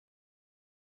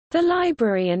The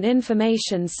Library and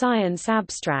Information Science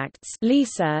Abstracts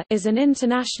 (LISA) is an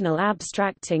international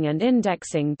abstracting and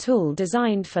indexing tool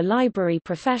designed for library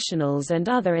professionals and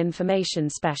other information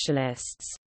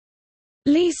specialists.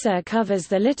 LISA covers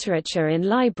the literature in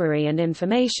library and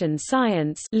information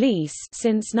science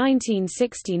since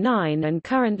 1969 and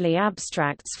currently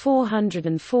abstracts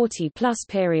 440-plus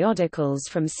periodicals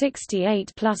from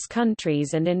 68-plus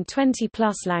countries and in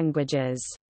 20-plus languages.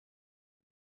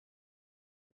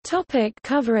 Topic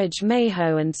coverage.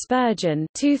 Mayhew and Spurgeon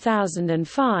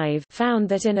 2005 found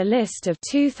that in a list of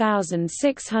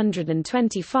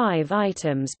 2,625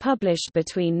 items published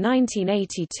between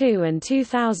 1982 and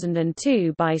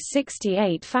 2002 by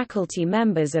 68 faculty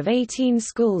members of 18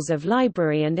 schools of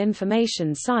library and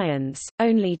information science,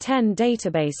 only 10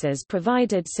 databases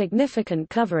provided significant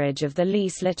coverage of the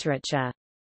LIS literature.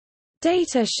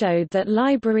 Data showed that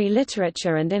library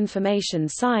literature and information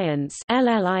science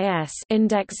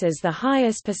indexes the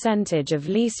highest percentage of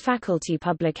LIS faculty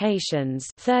publications,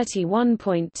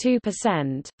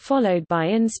 31.2%, followed by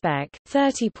InSpec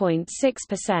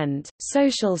 30.6%,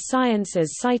 Social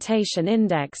Sciences Citation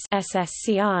Index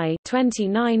 (SSCI)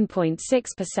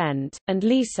 29.6%, and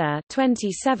LISA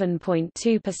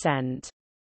 27.2%.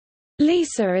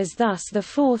 LISA is thus the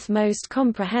fourth most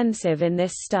comprehensive in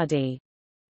this study.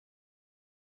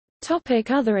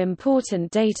 Other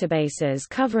important databases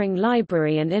covering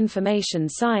library and information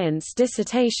science.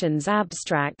 Dissertations.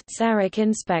 Abstracts. Eric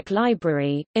InSpec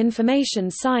Library,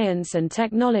 Information Science and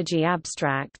Technology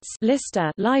Abstracts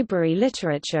Lister Library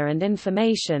Literature and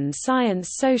Information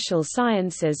Science. Social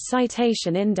Sciences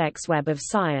Citation Index. Web of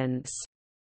Science.